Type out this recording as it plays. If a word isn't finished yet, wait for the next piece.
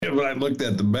when I looked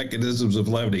at the mechanisms of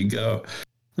letting go,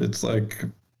 it's like,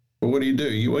 well, what do?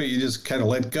 You just kind of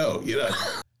let go,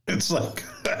 It's like,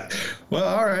 well,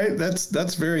 all right,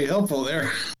 that's very helpful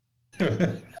there.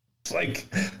 It's like,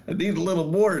 I need a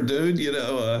little more, dude,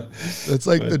 It's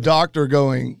like the doctor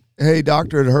going, hey,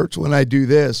 doctor, it hurts when I do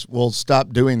this. Well,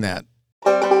 stop doing that.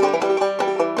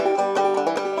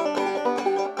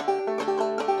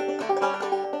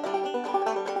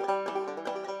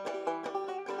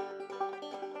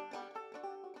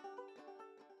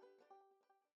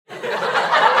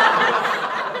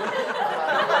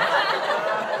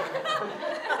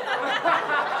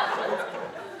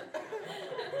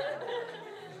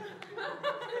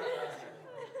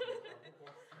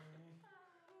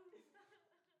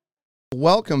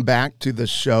 Welcome back to the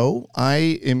show.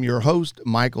 I am your host,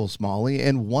 Michael Smalley,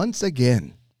 and once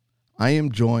again, I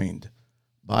am joined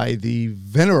by the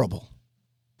venerable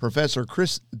Professor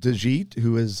Chris DeGite,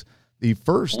 who is the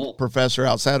first professor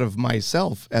outside of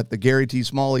myself at the Gary T.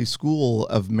 Smalley School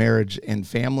of Marriage and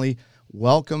Family.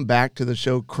 Welcome back to the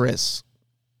show, Chris.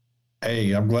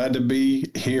 Hey, I'm glad to be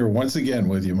here once again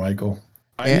with you, Michael.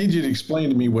 I need you to explain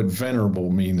to me what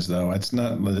venerable means, though. It's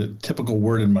not the typical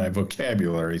word in my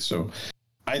vocabulary, so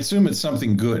I assume it's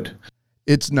something good.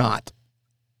 It's not.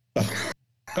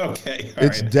 Okay.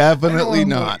 It's definitely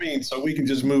not. What it means, so we can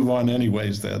just move on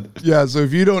anyways then. Yeah, so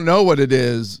if you don't know what it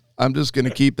is, I'm just going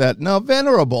to keep that. No,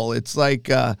 venerable. It's like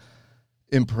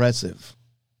impressive.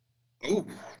 Ooh.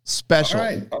 Special. All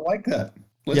right, I like that.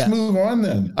 Let's move on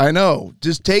then. I know.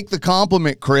 Just take the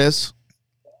compliment, Chris.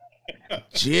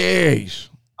 Jeez.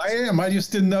 I am. I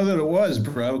just didn't know that it was,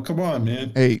 bro. Come on,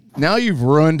 man. Hey, now you've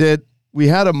ruined it. We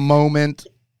had a moment,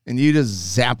 and you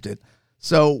just zapped it.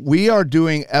 So we are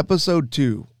doing episode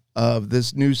 2 of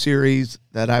this new series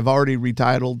that I've already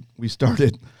retitled. We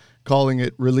started calling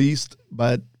it Released,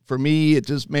 but for me, it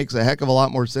just makes a heck of a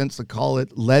lot more sense to call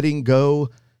it Letting Go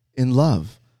in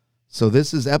Love. So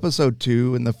this is episode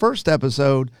 2. In the first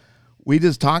episode, we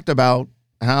just talked about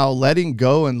how letting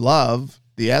go in love,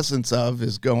 the essence of,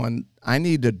 is going, I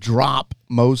need to drop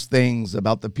most things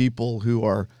about the people who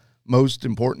are most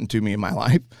important to me in my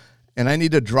life. And I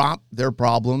need to drop their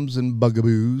problems and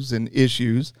bugaboos and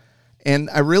issues. And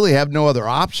I really have no other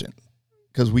option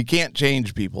because we can't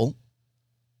change people.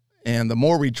 And the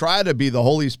more we try to be the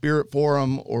Holy Spirit for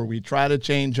them or we try to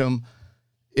change them,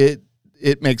 it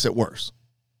makes it worse.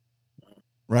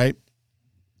 Right?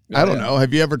 I don't know.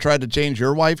 Have you ever tried to change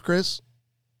your wife, Chris?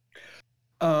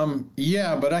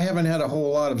 Yeah, but I haven't had a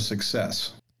whole lot of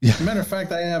success. Yeah. Matter of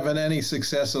fact, I haven't any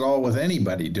success at all with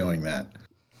anybody doing that.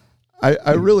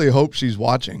 I really hope she's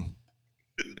watching.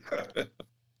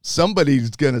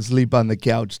 Somebody's going to sleep on the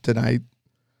couch tonight.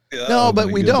 No,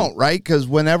 but we don't, right? Because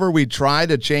whenever we try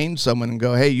to change someone and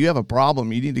go, hey, you have a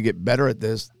problem, you need to get better at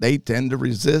this, they tend to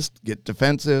resist, get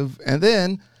defensive, and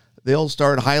then they'll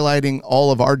start highlighting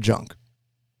all of our junk.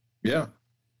 Yeah.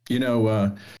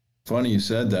 Funny you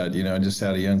said that. I just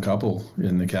had a young couple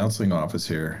in the counseling office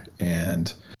here,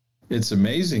 and it's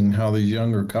amazing how these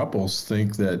younger couples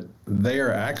think that they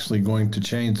are actually going to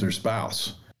change their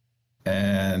spouse.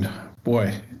 And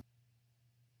boy,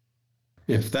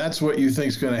 if that's what you think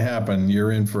is going to happen,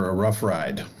 you're in for a rough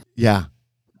ride. Yeah.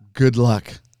 Good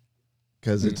luck,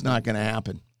 because it's not going to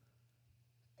happen.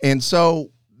 And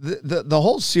so the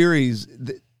whole series,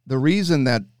 the reason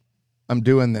that I'm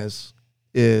doing this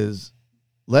is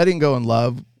letting go in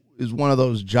love is one of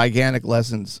those gigantic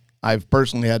lessons I've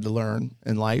personally had to learn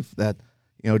in life that,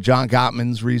 John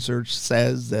Gottman's research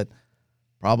says that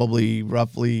probably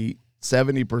roughly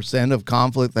 70% of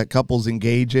conflict that couples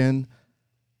engage in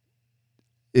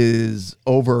is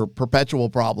over perpetual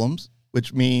problems,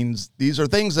 which means these are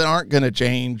things that aren't going to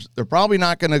change. They're probably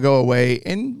not going to go away.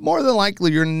 And more than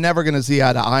likely, you're never going to see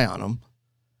eye to eye on them.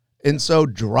 And so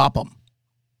drop them.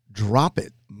 Drop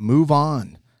it. Move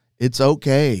on. It's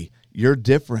okay. You're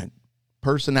different.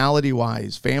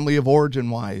 Personality-wise, family of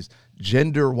origin-wise,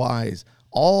 gender-wise,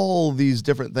 all these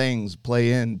different things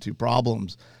play into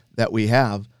problems that we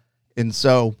have. And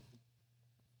so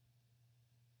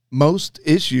most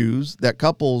issues that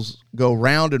couples go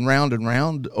round and round and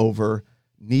round over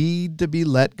need to be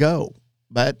let go.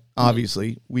 But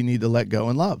obviously, we need to let go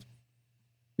in love.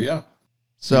 Yeah.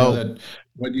 So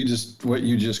what you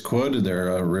just quoted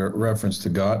there, a reference to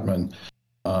Gottman,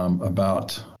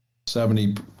 about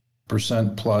 70%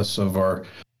 plus of our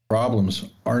problems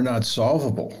are not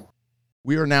solvable.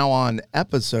 We are now on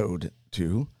episode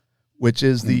 2, which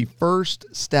is the first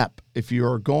step. If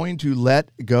you're going to let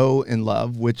go in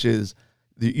love, which is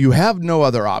you have no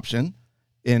other option,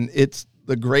 and it's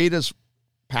the greatest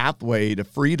pathway to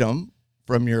freedom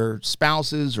from your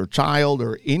spouses or child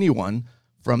or anyone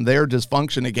from their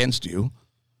dysfunction against you,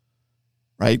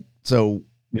 right? So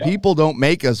Yeah. people don't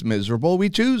make us miserable. We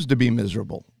choose to be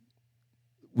miserable.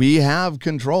 We have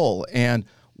control. And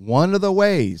one of the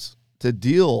ways to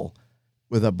deal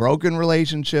with a broken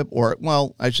relationship, or,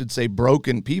 well, I should say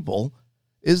broken people,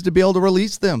 is to be able to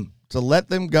release them, to let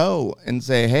them go and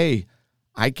say, hey,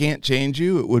 I can't change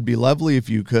you. It would be lovely if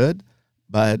you could,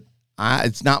 but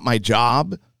it's not my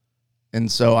job.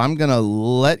 And so I'm going to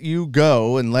let you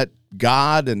go and let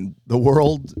God and the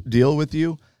world deal with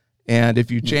you. And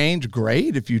if you change,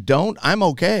 great. If you don't, I'm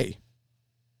okay.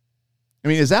 I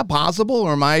mean, is that possible,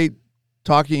 or am I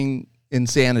talking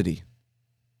insanity?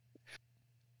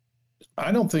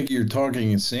 I don't think you're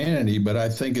talking insanity, but I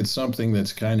think it's something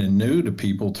that's kind of new to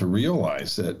people to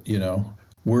realize that,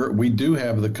 we do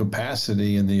have the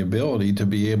capacity and the ability to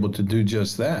be able to do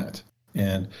just that.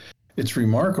 And it's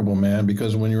remarkable, man,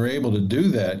 because when you're able to do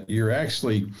that, you're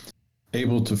actually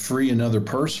able to free another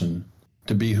person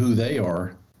to be who they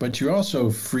are, but you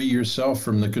also free yourself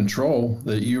from the control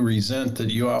that you resent that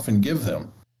you often give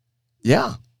them.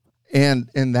 Yeah. And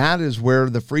that is where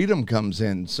the freedom comes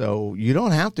in. So you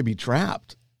don't have to be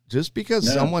trapped. Just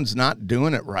because someone's not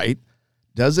doing it right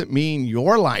doesn't mean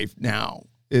your life now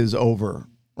is over,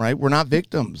 right? We're not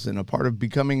victims. And a part of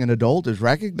becoming an adult is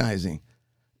recognizing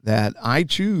that I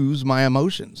choose my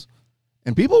emotions.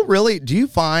 And people really, do you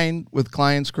find with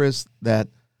clients, Chris, that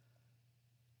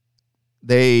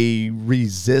they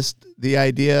resist the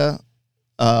idea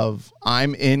of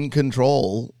I'm in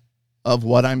control of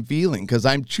what I'm feeling because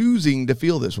I'm choosing to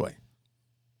feel this way?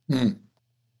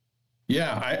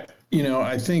 Yeah,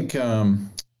 I think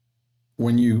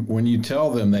when you tell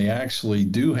them they actually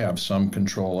do have some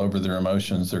control over their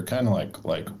emotions, they're kind of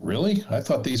like, really? I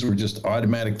thought these were just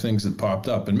automatic things that popped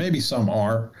up. And maybe some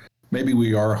are. Maybe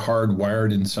we are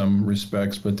hardwired in some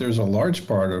respects, but there's a large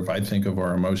part of, I think, of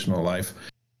our emotional life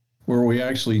where we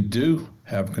actually do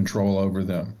have control over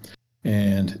them.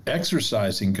 And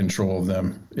exercising control of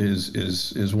them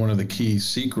is one of the key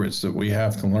secrets that we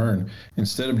have to learn.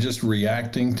 Instead of just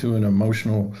reacting to an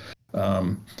emotional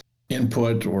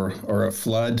input or a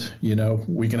flood,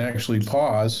 we can actually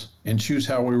pause and choose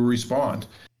how we respond.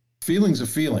 Feeling's a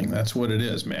feeling. That's what it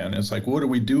is, man. It's like, what do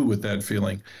we do with that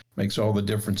feeling? Makes all the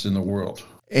difference in the world.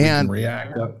 And we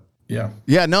can react.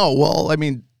 Yeah, no. Well, I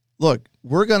mean, look,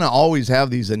 we're going to always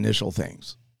have these initial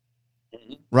things,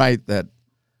 right? That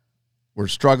we're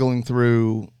struggling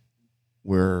through,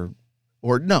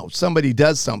 somebody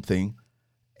does something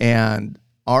and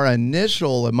our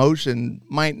initial emotion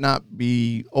might not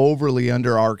be overly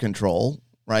under our control,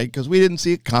 right? Because we didn't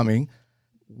see it coming.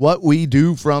 What we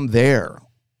do from there,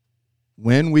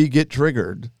 when we get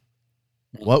triggered,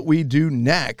 what we do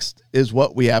next is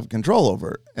what we have control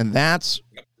over. And that's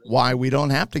why we don't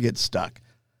have to get stuck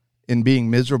in being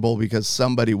miserable because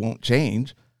somebody won't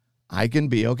change. I can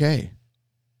be okay.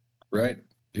 Right.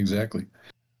 Exactly.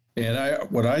 And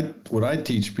what I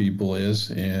teach people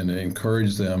is, and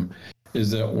encourage them,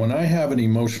 is that when I have an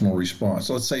emotional response,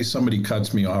 let's say somebody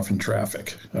cuts me off in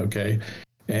traffic, okay?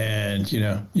 And,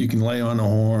 you can lay on the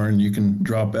horn, you can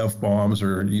drop F-bombs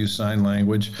or use sign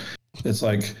language. It's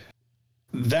like,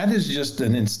 that is just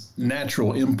an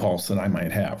natural impulse that I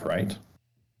might have, right?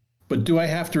 But do I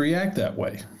have to react that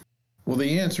way? Well,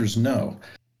 the answer is no.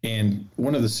 And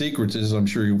one of the secrets is, I'm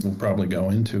sure you will probably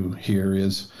go into here,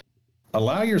 is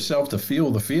allow yourself to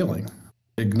feel the feeling.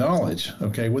 Acknowledge,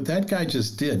 okay, what that guy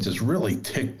just did just really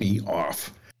ticked me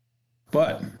off.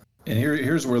 But, and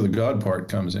here's where the God part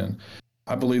comes in.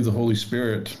 I believe the Holy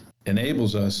Spirit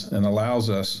enables us and allows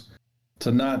us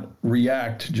to not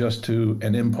react just to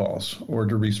an impulse or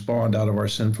to respond out of our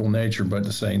sinful nature, but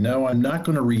to say, no, I'm not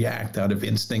going to react out of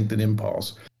instinct and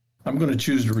impulse. I'm going to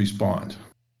choose to respond,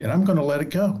 and I'm going to let it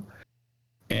go.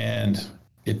 And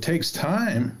it takes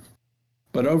time,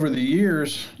 but over the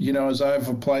years, as I've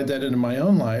applied that into my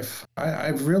own life,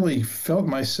 I've really felt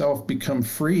myself become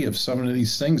free of some of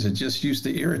these things that just used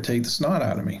to irritate the snot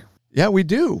out of me. Yeah, we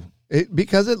do.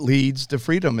 Because it leads to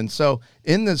freedom. And so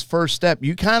in this first step,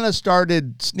 you kind of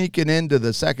started sneaking into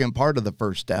the second part of the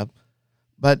first step.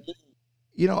 But,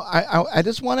 I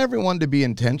just want everyone to be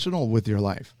intentional with your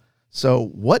life. So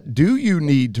what do you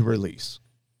need to release?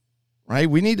 Right?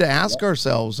 We need to ask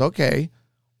ourselves, okay,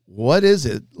 what is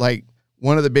it? Like,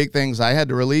 one of the big things I had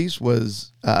to release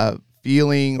was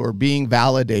feeling or being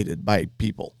validated by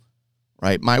people,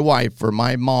 right? My wife or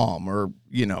my mom or,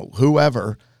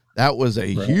 whoever. That was a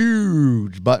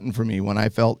huge button for me when I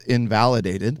felt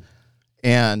invalidated.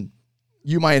 And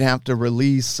you might have to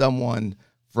release someone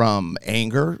from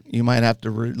anger. You might have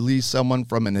to release someone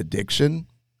from an addiction,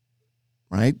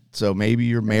 right? So maybe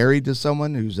you're married to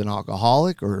someone who's an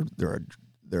alcoholic or they're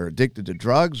they're addicted to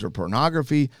drugs or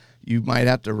pornography. You might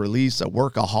have to release a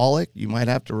workaholic. You might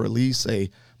have to release a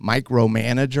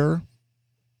micromanager.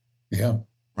 Yeah.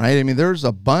 Right. I mean, there's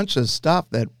a bunch of stuff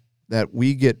that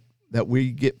we get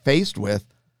faced with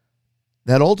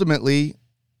that ultimately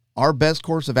our best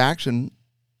course of action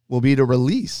will be to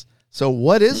release. So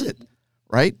what is it?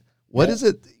 Right. What is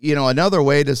it? You know, another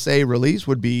way to say release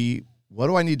would be, what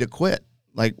do I need to quit?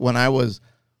 Like when I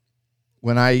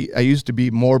used to be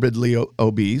morbidly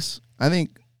obese, I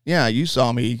think, yeah, you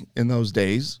saw me in those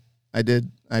days. I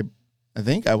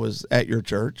think I was at your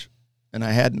church and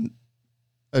I hadn't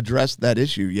addressed that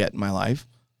issue yet in my life.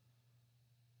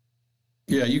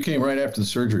 Yeah, you came right after the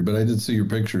surgery, but I did see your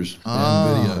pictures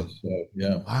and videos. So,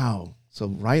 yeah. Wow. So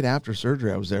right after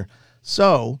surgery, I was there.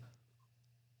 So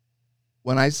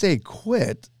when I say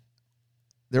quit,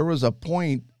 there was a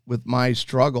point with my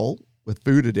struggle with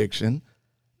food addiction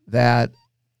that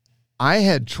I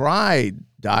had tried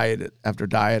diet after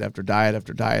diet after diet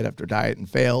after diet after diet and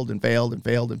failed and failed and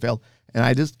failed and failed. And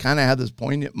I just kind of had this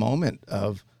poignant moment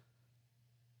of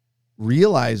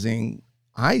realizing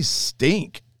I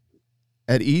stink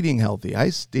at eating healthy. I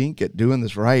stink at doing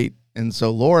this right. And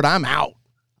so, Lord, I'm out.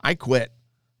 I quit.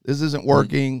 This isn't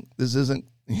working. This isn't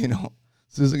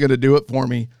going to do it for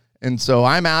me. And so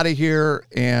I'm out of here.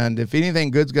 And if anything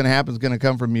good's going to happen, it's going to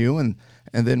come from you. And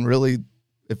then really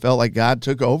it felt like God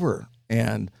took over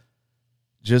and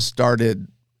just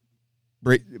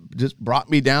brought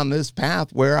me down this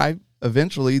path where I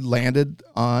eventually landed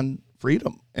on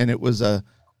freedom. And it was a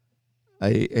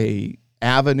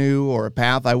avenue or a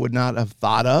path I would not have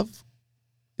thought of.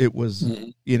 It was,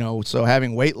 so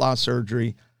having weight loss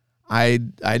surgery, I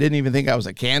didn't even think I was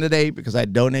a candidate because I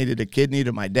donated a kidney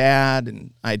to my dad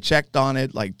and I checked on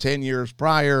it like 10 years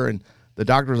prior. And the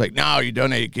doctor was like, no, you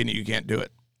donated a kidney, you can't do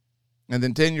it. And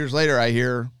then 10 years later, I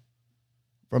hear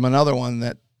from another one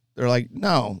that they're like,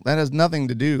 no, that has nothing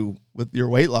to do with your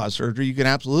weight loss surgery. You can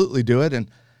absolutely do it.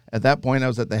 And at that point I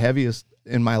was at the heaviest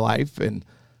in my life and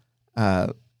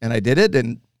I did it.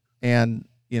 And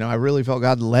I really felt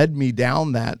God led me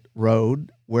down that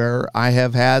road where I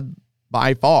have had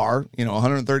by far,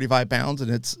 135 pounds, and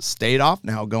it's stayed off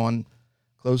now going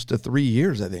close to 3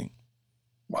 years, I think.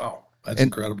 Wow. That's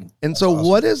incredible. And that's so awesome.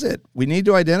 What is it? We need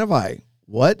to identify,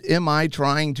 what am I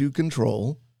trying to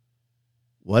control?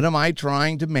 What am I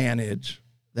trying to manage?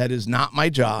 That is not my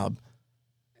job.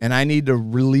 And I need to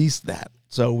release that.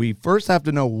 So we first have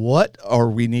to know, what are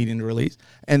we needing to release?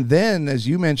 And then, as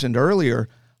you mentioned earlier,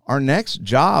 our next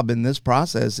job in this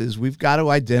process is we've got to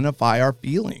identify our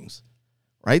feelings,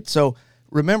 right? So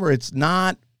remember, it's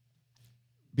not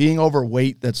being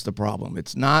overweight that's the problem.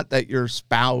 It's not that your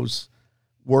spouse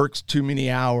works too many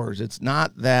hours. It's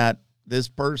not that this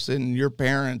person, your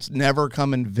parents, never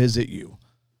come and visit you,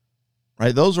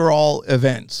 right? Those are all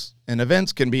events, and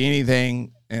events can be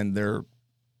anything, and they're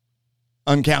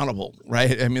uncountable,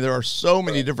 right? I mean, there are so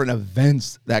many different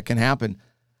events that can happen.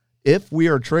 If we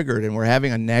are triggered and we're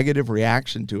having a negative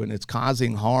reaction to it and it's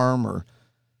causing harm or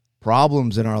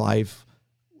problems in our life,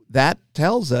 that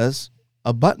tells us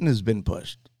a button has been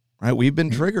pushed, right? We've been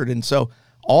triggered. And so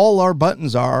all our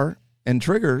buttons are and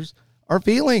triggers are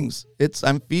feelings.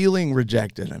 I'm feeling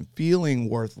rejected. I'm feeling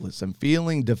worthless. I'm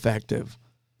feeling defective,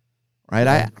 right?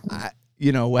 I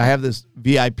have this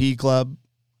VIP club,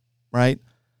 right?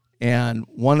 And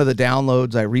one of the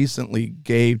downloads I recently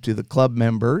gave to the club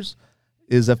members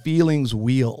is a feelings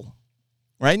wheel,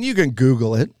 right? And you can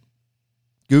Google it.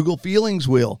 Google feelings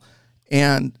wheel.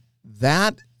 And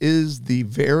that is the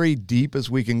very deepest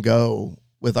we can go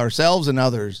with ourselves and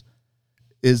others,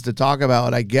 is to talk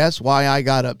about, I guess, why I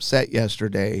got upset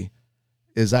yesterday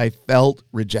is I felt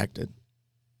rejected,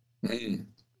 right?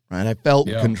 I felt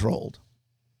controlled.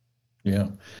 Yeah.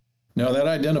 No, that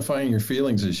identifying your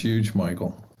feelings is huge,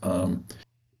 Michael.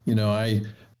 I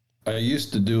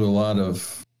used to do a lot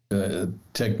of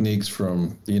techniques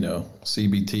from,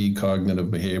 CBT, cognitive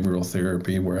behavioral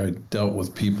therapy, where I dealt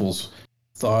with people's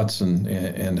thoughts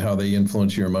and how they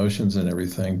influence your emotions and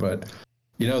everything. But,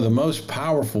 the most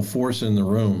powerful force in the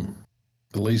room,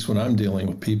 at least when I'm dealing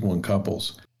with people and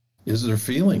couples, is their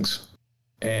feelings.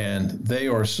 And they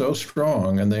are so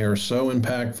strong and they are so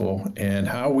impactful. And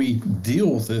how we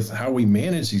deal with this, how we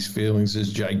manage these feelings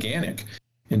is gigantic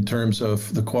in terms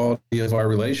of the quality of our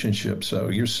relationship. So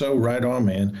you're so right on,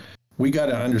 man. We got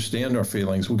to understand our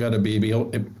feelings. We got to be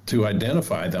able to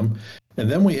identify them. And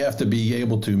then we have to be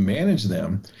able to manage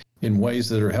them in ways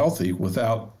that are healthy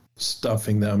without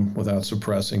stuffing them, without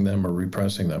suppressing them or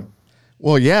repressing them.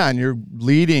 Well, yeah, and you're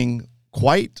leading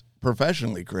quite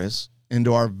professionally, Chris,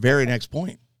 into our very next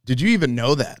point. Did you even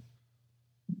know that?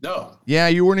 No. Yeah,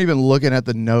 you weren't even looking at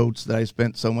the notes that I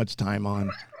spent so much time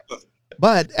on.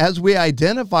 But as we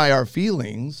identify our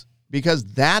feelings, because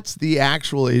that's the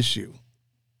actual issue,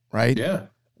 right? Yeah.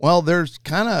 Well, there's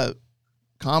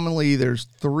there's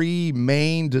three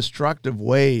main destructive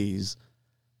ways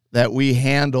that we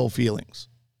handle feelings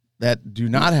that do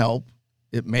not help.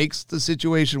 It makes the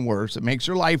situation worse. It makes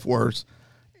your life worse.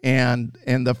 And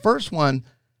the first one,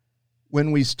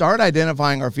 when we start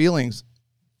identifying our feelings,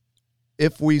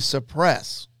 if we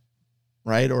suppress,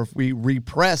 right, or if we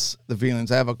repress the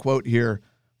feelings. I have a quote here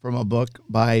from a book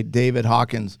by David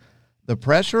Hawkins. The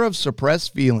pressure of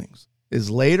suppressed feelings is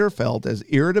later felt as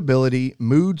irritability,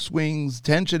 mood swings,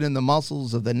 tension in the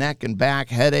muscles of the neck and back,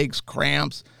 headaches,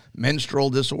 cramps,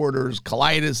 menstrual disorders,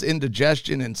 colitis,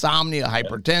 indigestion, insomnia,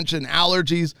 hypertension,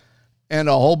 allergies, and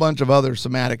a whole bunch of other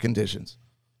somatic conditions.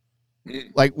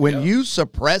 Like when you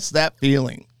suppress that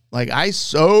feeling, like I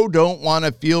so don't want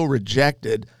to feel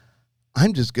rejected,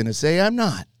 I'm just going to say I'm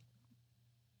not.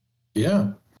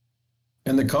 Yeah.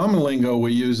 And the common lingo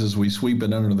we use is we sweep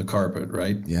it under the carpet,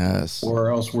 right? Yes.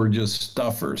 Or else we're just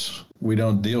stuffers. We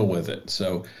don't deal with it.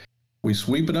 So we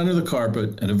sweep it under the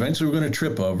carpet and eventually we're going to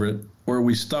trip over it, or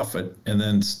we stuff it. And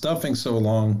then stuffing so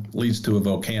long leads to a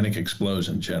volcanic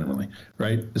explosion generally,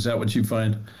 right? Is that what you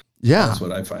find? Yeah. That's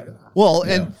what I find. Well,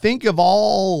 and think of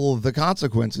all the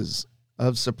consequences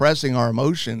of suppressing our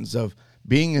emotions, of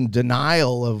being in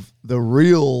denial of the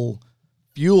real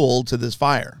fuel to this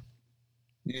fire,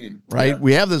 right? Yeah.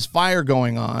 We have this fire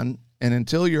going on, and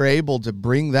until you're able to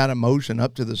bring that emotion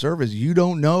up to the surface, you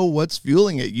don't know what's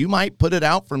fueling it. You might put it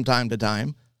out from time to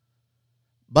time,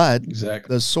 but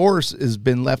Exactly. the source has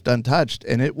been left untouched,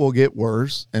 and it will get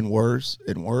worse and worse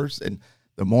and worse. And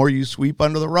the more you sweep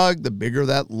under the rug, the bigger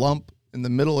that lump in the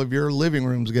middle of your living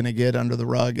room is going to get under the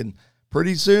rug. And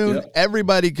pretty soon,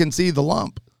 everybody can see the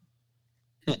lump.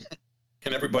 And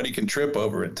everybody can trip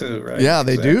over it too, right? Yeah,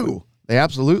 they do. They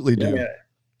absolutely do. Yeah.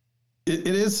 It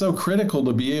is so critical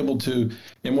to be able to,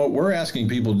 and what we're asking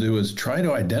people to do is try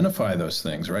to identify those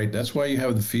things, right? That's why you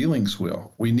have the feelings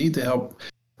wheel. We need to help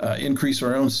increase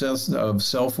our own sense of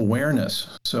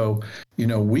self-awareness. So,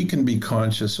 we can be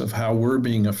conscious of how we're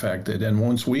being affected. And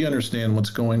once we understand what's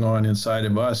going on inside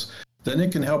of us, then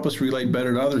it can help us relate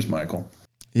better to others, Michael.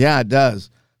 Yeah, it does.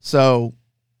 So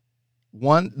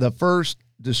the first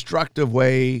destructive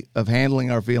way of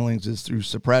handling our feelings is through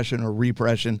suppression or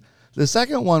repression. The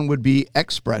second one would be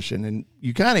expression. And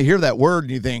you kind of hear that word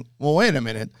and you think, well, wait a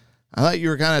minute. I thought you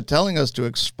were kind of telling us to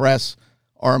express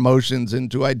our emotions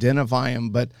and to identify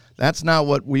them, but that's not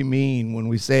what we mean when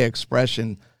we say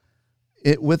expression.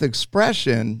 With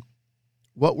expression,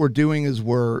 what we're doing is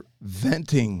we're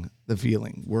venting the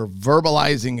feeling. We're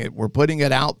verbalizing it. We're putting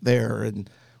it out there, and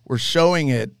we're showing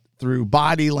it through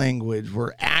body language.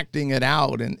 We're acting it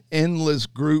out in endless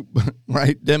group,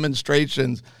 right,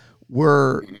 demonstrations.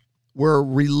 We're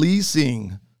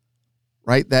releasing,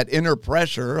 right, that inner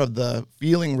pressure of the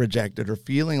feeling rejected or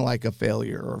feeling like a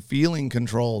failure or feeling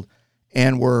controlled,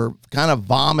 and we're kind of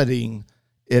vomiting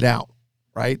it out,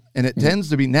 right? And it tends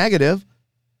to be negative,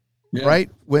 right?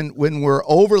 When we're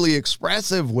overly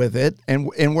expressive with it and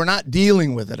we're not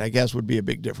dealing with it, I guess would be a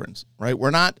big difference, right?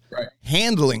 We're not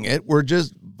handling it. We're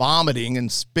just vomiting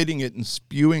and spitting it and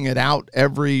spewing it out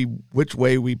every which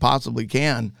way we possibly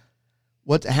can.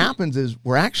 What happens is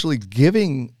we're actually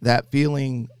giving that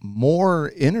feeling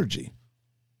more energy.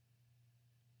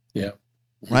 Yeah.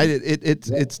 Right?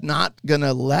 It's not going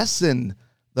to lessen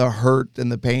the hurt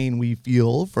and the pain we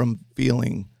feel from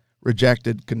feeling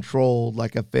rejected, controlled,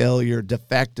 like a failure,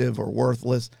 defective, or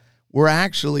worthless. We're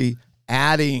actually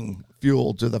adding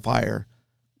fuel to the fire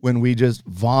when we just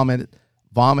vomit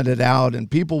it out, and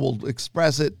people will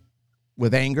express it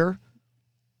with anger,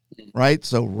 right?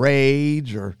 So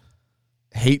rage or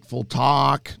hateful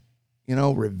talk,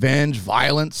 revenge,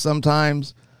 violence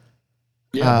sometimes.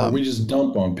 Yeah, we just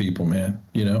dump on people, man,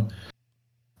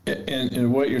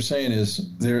 And what you're saying is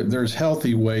there's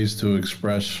healthy ways to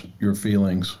express your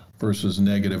feelings versus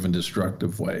negative and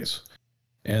destructive ways.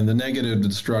 And the negative and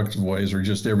destructive ways are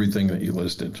just everything that you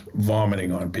listed: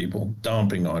 vomiting on people,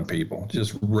 dumping on people,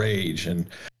 just rage. And,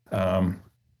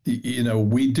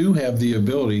 we do have the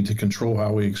ability to control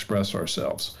how we express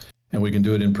ourselves. And we can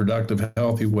do it in productive,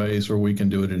 healthy ways, or we can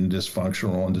do it in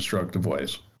dysfunctional and destructive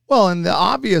ways. Well, and the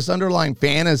obvious underlying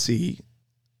fantasy,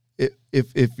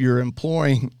 if you're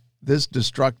employing this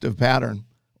destructive pattern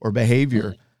or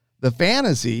behavior, the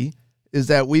fantasy is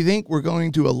that we think we're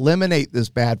going to eliminate this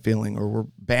bad feeling, or we're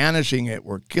banishing it,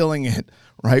 we're killing it,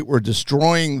 right? We're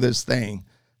destroying this thing.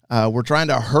 We're trying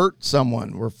to hurt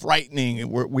someone. We're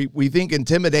frightening. We think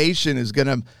intimidation is going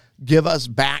to give us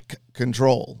back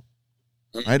control.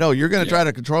 I know you're going to try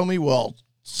to control me. Well,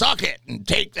 suck it and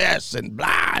take this and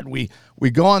blah. And we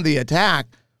go on the attack.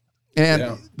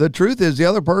 And the truth is the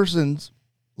other person's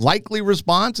likely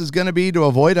response is going to be to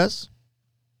avoid us,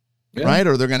 right?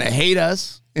 Or they're going to hate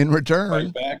us in return.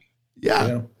 Fight back.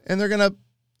 Yeah. And they're going to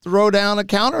throw down a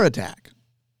counterattack,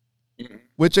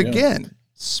 which again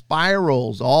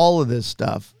spirals all of this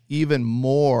stuff even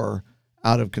more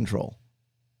out of control.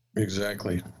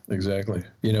 Exactly.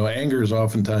 Anger is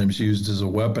oftentimes used as a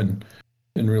weapon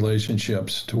in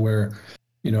relationships to where,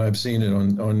 I've seen it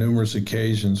on numerous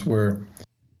occasions where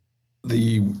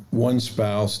the one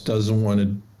spouse doesn't want to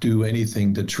do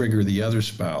anything to trigger the other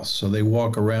spouse. So they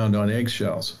walk around on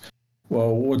eggshells.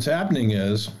 Well, what's happening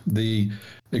is the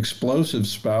explosive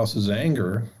spouse's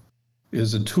anger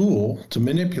is a tool to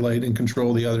manipulate and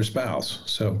control the other spouse.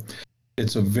 So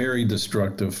it's a very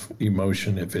destructive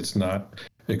emotion if it's not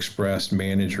expressed,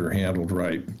 managed, or handled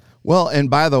right. Well, and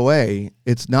by the way,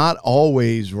 it's not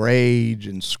always rage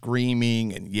and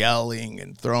screaming and yelling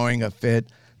and throwing a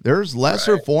fit. There's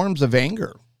lesser forms of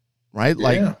anger, right?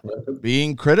 Like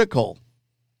being critical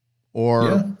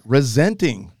or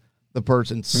resenting the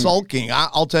person, sulking.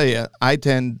 I'll tell you, I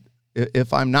tend,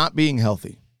 if I'm not being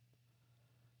healthy,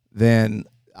 then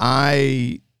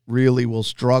I really will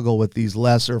struggle with these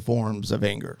lesser forms of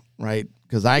anger, right?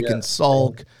 Because I can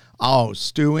sulk. Oh,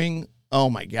 stewing. Oh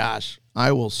my gosh.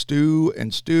 I will stew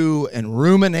and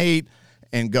ruminate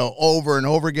and go over and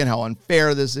over again how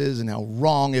unfair this is and how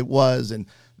wrong it was and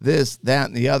this, that,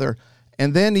 and the other.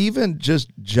 And then even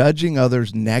just judging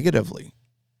others negatively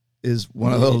is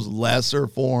one of those lesser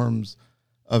forms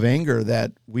of anger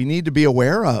that we need to be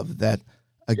aware of that,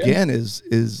 again,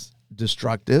 is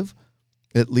destructive.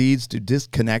 It leads to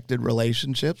disconnected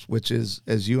relationships, which is,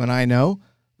 as you and I know,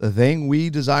 the thing we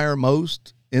desire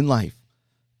most in life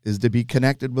is to be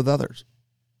connected with others.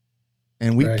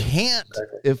 And we can't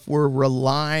if we're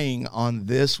relying on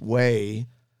this way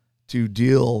to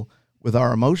deal with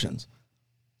our emotions.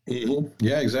 Mm-hmm.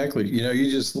 Yeah, exactly.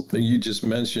 You just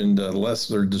mentioned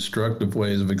lesser destructive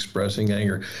ways of expressing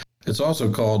anger. It's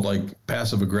also called like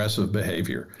passive aggressive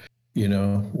behavior,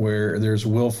 where there's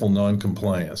willful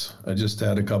noncompliance. I just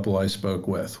had a couple I spoke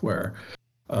with where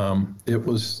it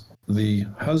was the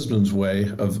husband's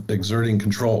way of exerting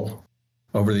control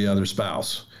over the other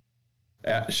spouse.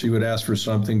 She would ask for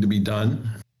something to be done,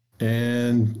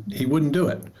 and he wouldn't do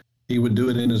it. He would do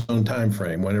it in his own time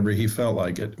frame, whenever he felt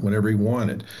like it, whenever he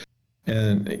wanted.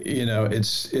 And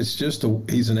it's just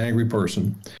he's an angry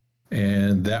person,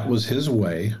 and that was his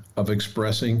way of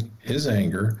expressing his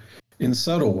anger in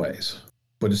subtle ways.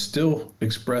 But it's still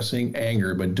expressing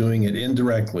anger, but doing it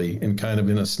indirectly and kind of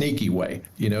in a sneaky way,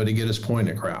 to get his point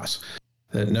across.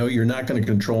 That, no, you're not going to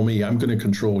control me. I'm going to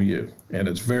control you. And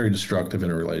it's very destructive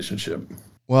in a relationship.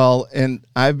 Well, and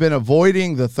I've been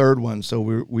avoiding the third one. So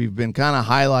we've been kind of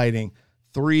highlighting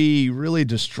 3 really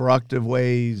destructive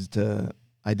ways to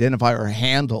identify or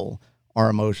handle our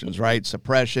emotions, right?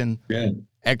 Suppression,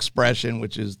 expression,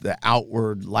 which is the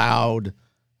outward, loud,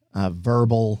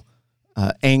 verbal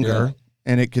anger.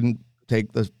 And it can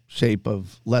take the shape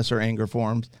of lesser anger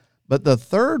forms. But the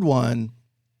third one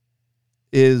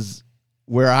is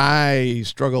where I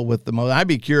struggle with the most. I'd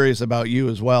be curious about you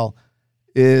as well,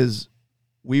 is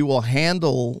we will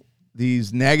handle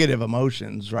these negative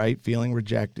emotions, right? Feeling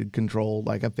rejected, controlled,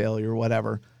 like a failure,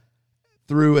 whatever,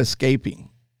 through escaping.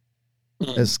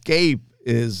 Escape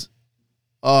is,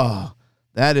 that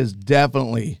is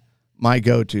definitely my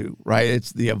go-to, right?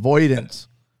 It's the avoidance,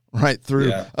 right?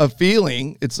 Through a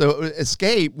feeling. It's a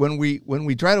escape. When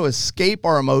we try to escape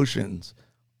our emotions,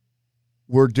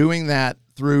 we're doing that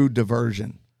through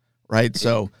diversion, right?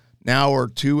 So now we're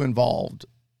too involved.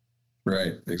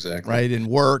 Right, exactly. Right, in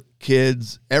work,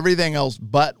 kids, everything else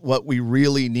but what we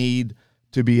really need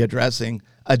to be addressing.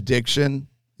 Addiction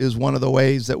is one of the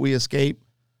ways that we escape,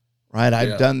 right?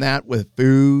 I've done that with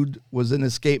food, was an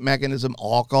escape mechanism.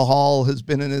 Alcohol has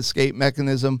been an escape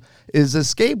mechanism. Is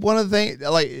escape one of the things,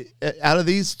 like, out of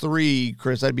these 3,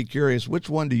 Chris, I'd be curious, which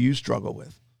one do you struggle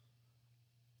with?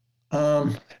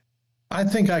 I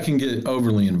think I can get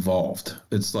overly involved.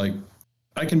 It's like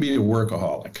I can be a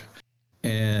workaholic,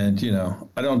 and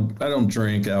I don't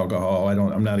drink alcohol.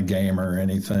 I'm not a gamer or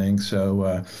anything.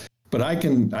 So, but I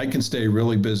can stay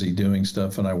really busy doing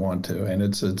stuff when I want to, and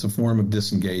it's a form of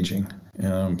disengaging.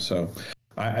 So,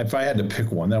 if I had to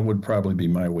pick one, that would probably be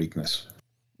my weakness.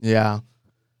 Yeah,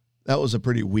 that was a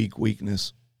pretty weak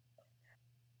weakness.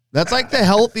 That's like the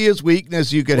healthiest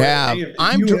weakness you could have.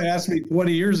 If you had asked me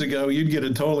 20 years ago, you'd get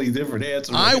a totally different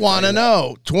answer. I want to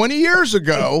know. 20 years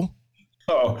ago.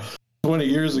 20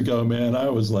 years ago, man, I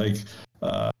was like,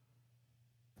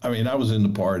 I mean, I was into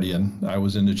partying. I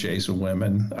was into chasing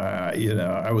women.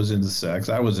 I was into sex.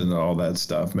 I was into all that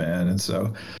stuff, man. And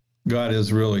so God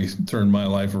has really turned my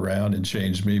life around and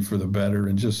changed me for the better.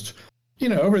 And just,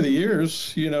 over the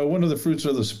years, one of the fruits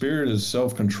of the Spirit is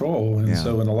self-control. And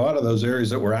so in a lot of those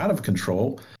areas that were out of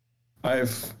control,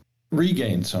 I've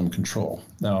regained some control.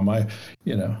 Now,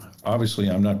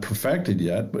 obviously I'm not perfected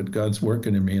yet, but God's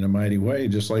working in me in a mighty way,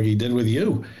 just like he did with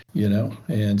you,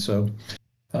 And so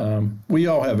we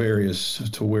all have areas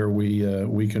to where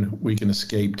we can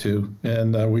escape to,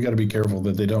 and we got to be careful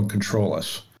that they don't control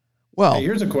us. Well, hey,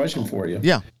 here's a question for you.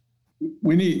 Yeah.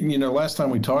 We need, last time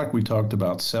we talked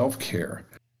about self-care.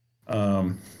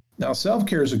 Now,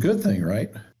 self-care is a good thing,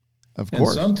 right? Of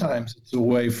course. And sometimes it's a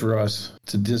way for us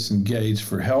to disengage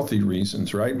for healthy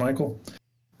reasons, right, Michael?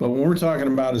 But when we're talking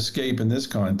about escape in this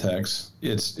context,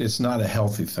 it's not a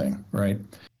healthy thing, right?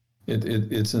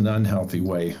 It's an unhealthy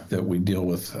way that we deal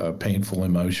with painful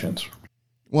emotions.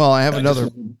 Well, I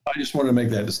just want to make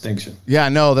that distinction. Yeah,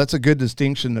 no, that's a good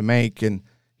distinction to make. And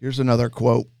here's another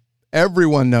quote.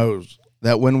 Everyone knows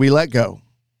that when we let go,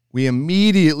 we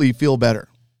immediately feel better,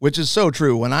 which is so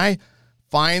true. When I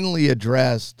finally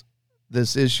addressed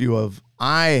this issue of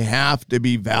I have to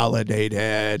be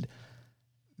validated,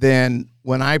 then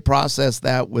when I processed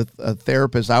that with a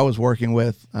therapist I was working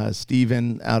with,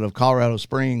 Steven out of Colorado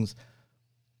Springs,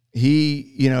 he,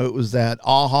 it was that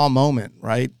aha moment,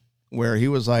 right? Where he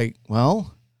was like,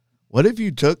 well, what if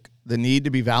you took the need to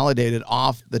be validated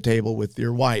off the table with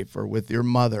your wife or with your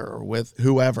mother or with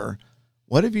whoever?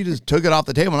 What if you just took it off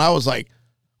the table? And I was like,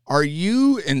 are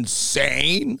you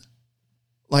insane?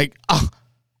 Like,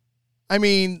 I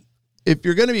mean, if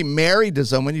you're going to be married to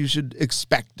someone, you should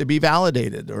expect to be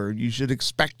validated, or you should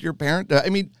expect your parent to. I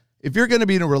mean, if you're going to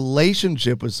be in a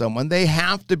relationship with someone, they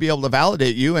have to be able to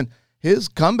validate you. And his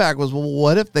comeback was, well,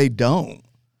 what if they don't?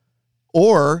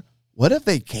 Or what if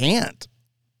they can't?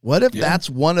 What if that's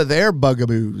one of their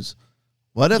bugaboos?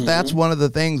 What if that's one of the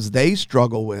things they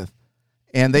struggle with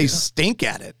and they stink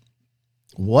at it?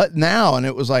 What now? And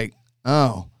it was like,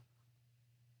 oh.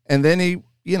 And then he,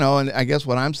 and I guess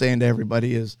what I'm saying to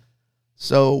everybody is,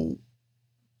 so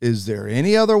is there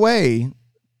any other way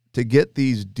to get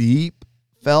these deep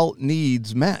felt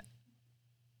needs met?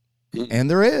 And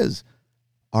there is.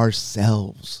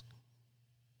 Ourselves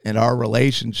and our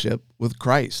relationship with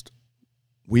Christ.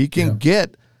 We can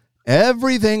get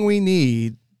everything we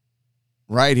need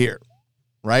right here,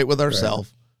 right with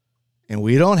ourselves. And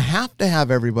we don't have to have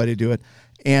everybody do it.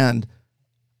 And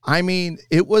I mean,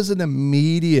 it was an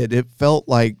immediate, it felt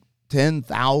like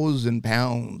 10,000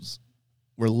 pounds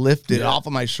were lifted off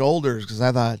of my shoulders, because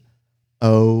I thought,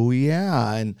 oh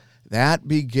yeah. And that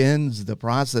begins the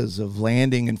process of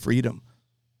landing in freedom.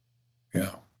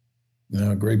 Yeah.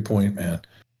 No, great point, man.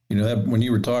 That when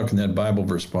you were talking, that Bible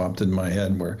verse popped in my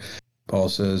head where Paul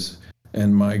says,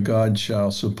 and my God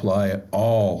shall supply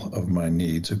all of my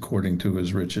needs according to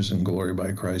his riches and glory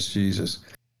by Christ Jesus.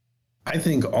 I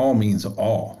think all means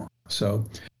all. So,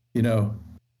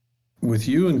 with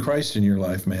you and Christ in your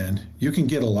life, man, you can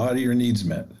get a lot of your needs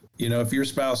met. If your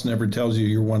spouse never tells you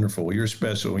you're wonderful, you're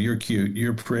special, you're cute,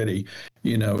 you're pretty,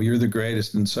 you're the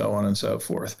greatest, and so on and so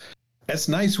forth. That's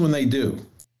nice when they do.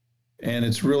 And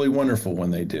it's really wonderful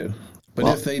when they do. But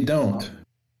if they don't,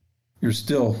 you're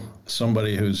still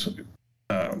somebody who's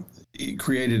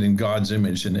created in God's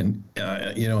image and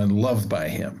loved by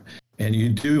him. And you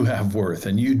do have worth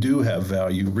and you do have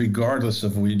value, regardless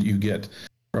of what you get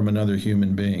from another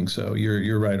human being. So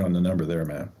you're right on the number there,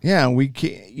 man. Yeah, we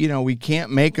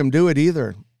can't make them do it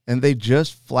either. And they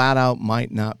just flat out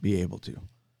might not be able to.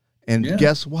 And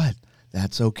guess what?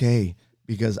 That's okay,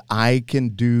 because I can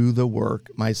do the work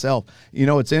myself.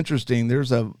 It's interesting.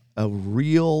 There's a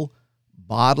real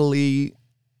bodily,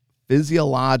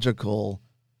 physiological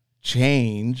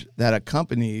change that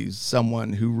accompanies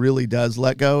someone who really does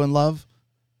let go and love,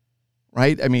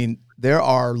 right? I mean, there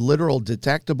are literal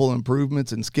detectable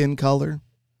improvements in skin color.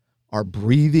 Our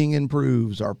breathing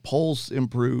improves, our pulse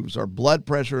improves, our blood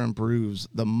pressure improves,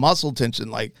 the muscle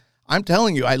tension. Like, I'm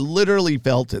telling you, I literally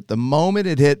felt it. The moment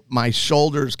it hit, my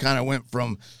shoulders kind of went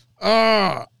from,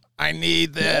 I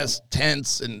need this,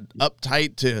 tense and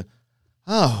uptight, to,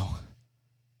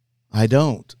 I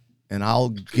don't. And I'll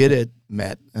get it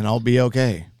met and I'll be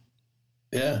okay.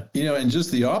 Yeah. And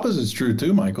just the opposite is true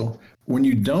too, Michael. When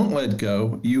you don't let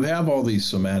go, you have all these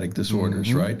somatic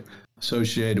disorders, right?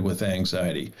 Associated with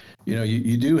anxiety.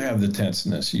 You do have the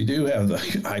tenseness. You do have the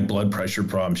high blood pressure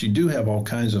problems. You do have all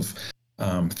kinds of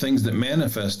things that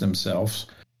manifest themselves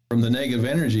from the negative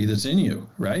energy that's in you,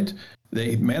 right?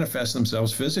 They manifest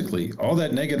themselves physically. All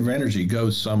that negative energy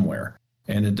goes somewhere.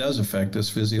 and it does affect us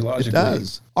physiologically. It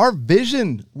does. Our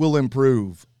vision will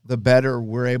improve the better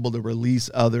we're able to release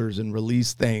others and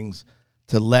release things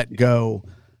to let go.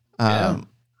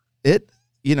 It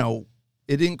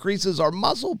increases our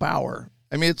muscle power.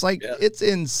 I mean, it's like, it's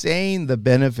insane, the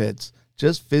benefits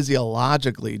just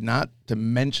physiologically, not to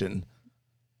mention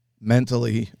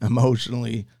mentally,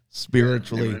 emotionally,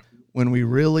 spiritually. When we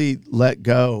really let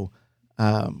go,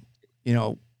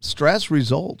 stress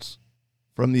results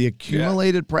from the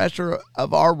accumulated pressure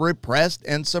of our repressed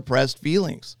and suppressed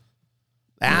feelings.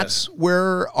 That's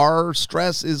where our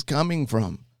stress is coming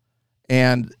from.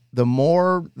 And the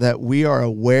more that we are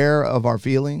aware of our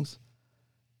feelings,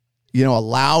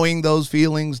 allowing those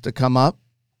feelings to come up,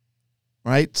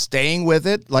 right? Staying with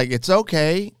it. Like, it's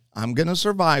okay. I'm going to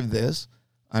survive this.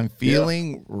 I'm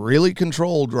feeling really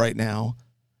controlled right now,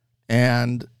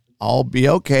 and I'll be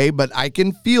okay, but I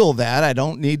can feel that. I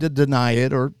don't need to deny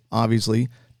it or obviously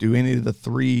do any of the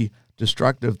 3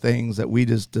 destructive things that we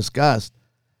just discussed.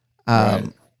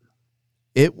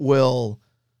 It will,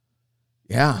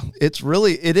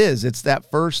 it is. It's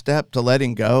that first step to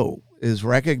letting go, is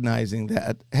recognizing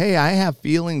that, hey, I have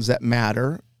feelings that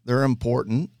matter. They're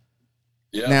important.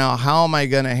 Yeah. Now, how am I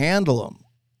going to handle them?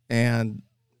 And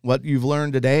what you've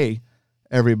learned today,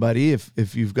 everybody,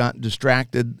 if you've gotten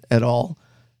distracted at all,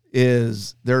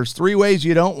 is there's 3 ways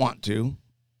you don't want to,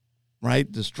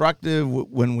 right? Destructive,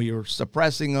 when we are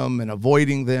suppressing them and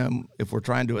avoiding them, if we're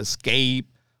trying to escape,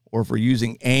 or if we're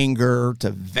using anger to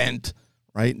vent,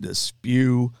 right, to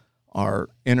spew our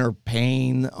inner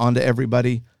pain onto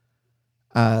everybody.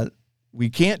 We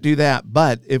can't do that.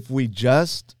 But if we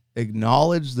just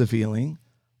acknowledge the feeling,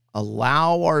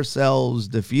 allow ourselves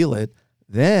to feel it,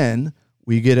 then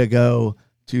we get to go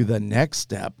to the next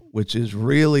step, which is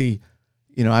really,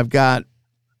 I've got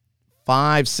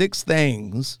 5, 6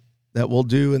 things that we'll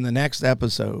do in the next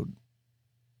episode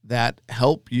that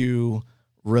help you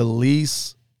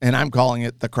release, and I'm calling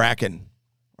it the Kraken,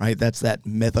 right? That's that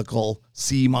mythical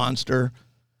sea monster,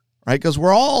 right? Because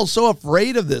we're all so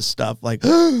afraid of this stuff. Like,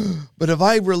 but if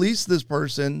I release this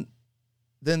person,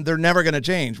 then they're never going to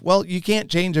change. Well, you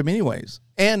can't change them anyways.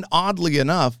 And oddly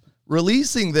enough,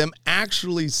 releasing them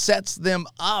actually sets them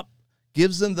up,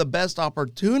 gives them the best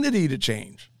opportunity to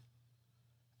change.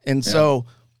 And so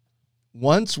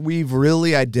once we've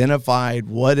really identified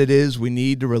what it is we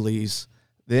need to release,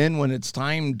 then when it's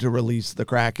time to release the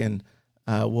Kraken,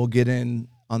 we'll get in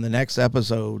on the next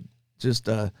episode, just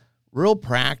a real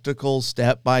practical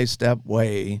step-by-step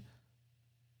way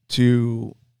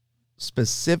to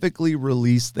specifically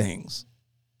release things,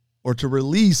 or to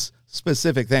release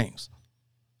specific things.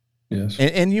 Yes.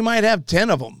 And you might have 10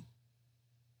 of them.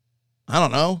 I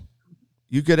don't know.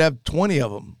 You could have 20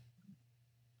 of them.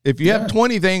 If you have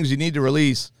 20 things you need to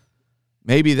release,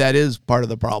 maybe that is part of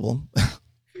the problem,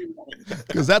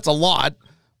 because that's a lot.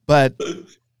 But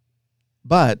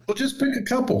well, just pick a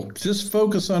couple. Just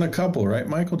focus on a couple, right,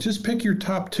 Michael? Just pick your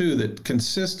top 2 that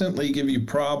consistently give you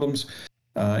problems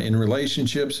in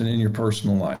relationships and in your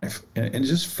personal life, and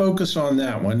just focus on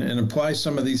that one and apply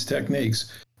some of these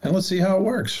techniques, and let's see how it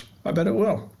works. I bet it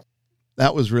will.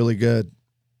 That was really good.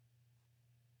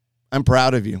 I'm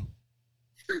proud of you.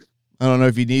 I don't know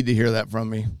if you need to hear that from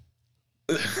me.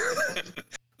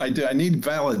 I do. I need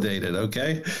validated.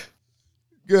 Okay.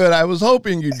 Good. I was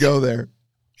hoping you'd go there.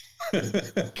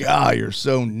 God, you're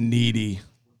so needy.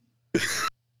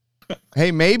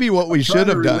 Hey, maybe what we should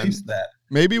have done.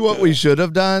 Maybe what we should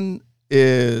have done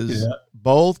is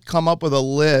both come up with a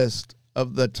list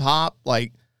of the top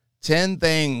 10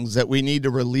 things that we need to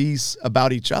release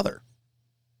about each other.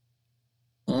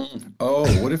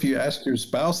 Oh, what if you asked your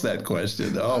spouse that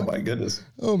question? Oh my goodness.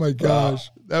 Oh my gosh.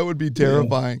 That would be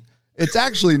terrifying. It's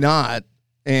actually not.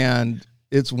 And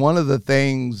it's one of the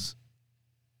things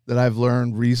that I've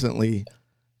learned recently.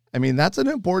 I mean, that's an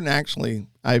important, actually,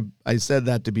 I said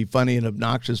that to be funny and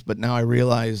obnoxious, but now I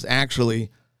realize actually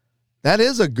that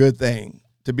is a good thing,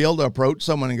 to be able to approach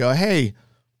someone and go, hey,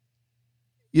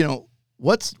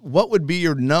 what would be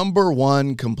your number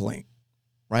 1 complaint,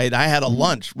 right? I had a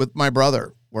lunch with my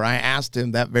brother where I asked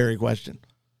him that very question.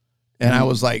 And I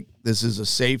was like, this is a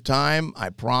safe time. I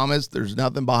promise there's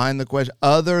nothing behind the question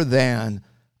other than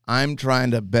I'm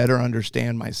trying to better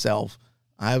understand myself.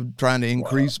 I'm trying to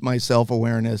increase my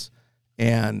self-awareness.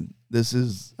 And this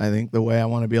is, I think, the way I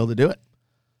want to be able to do it.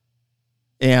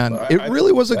 And it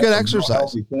really was a good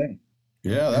exercise.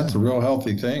 Yeah, that's a real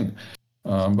healthy thing.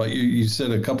 But you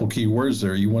said a couple key words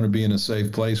there. You want to be in a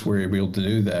safe place where you're able to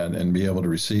do that and be able to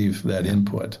receive that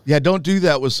input. Yeah, don't do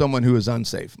that with someone who is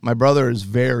unsafe. My brother is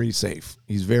very safe.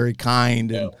 He's very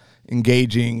kind and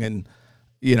engaging, and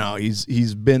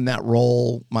he's been that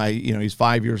role. He's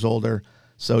 5 years older.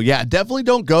 So yeah, definitely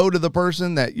don't go to the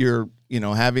person that you're,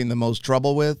 having the most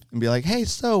trouble with and be like, hey,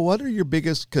 so what are your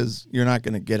biggest, because you're not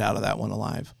going to get out of that one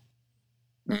alive.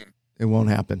 It won't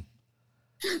happen.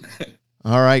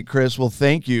 All right, Chris. Well,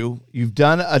 thank you.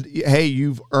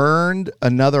 You've earned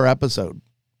another episode.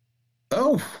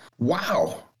 Oh,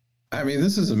 wow. I mean,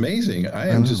 this is amazing. I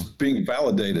am just being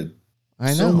validated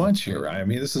so much here. I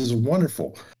mean, this is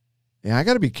wonderful. Yeah, I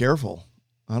got to be careful.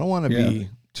 I don't want to be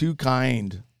too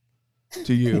kind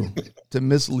to you to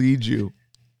mislead you.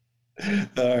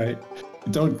 All right.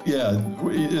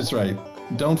 It's right.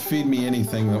 Don't feed me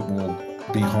anything that will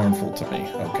be harmful to me.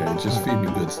 Okay. Just feed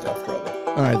me good stuff, brother.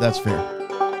 All right. That's fair.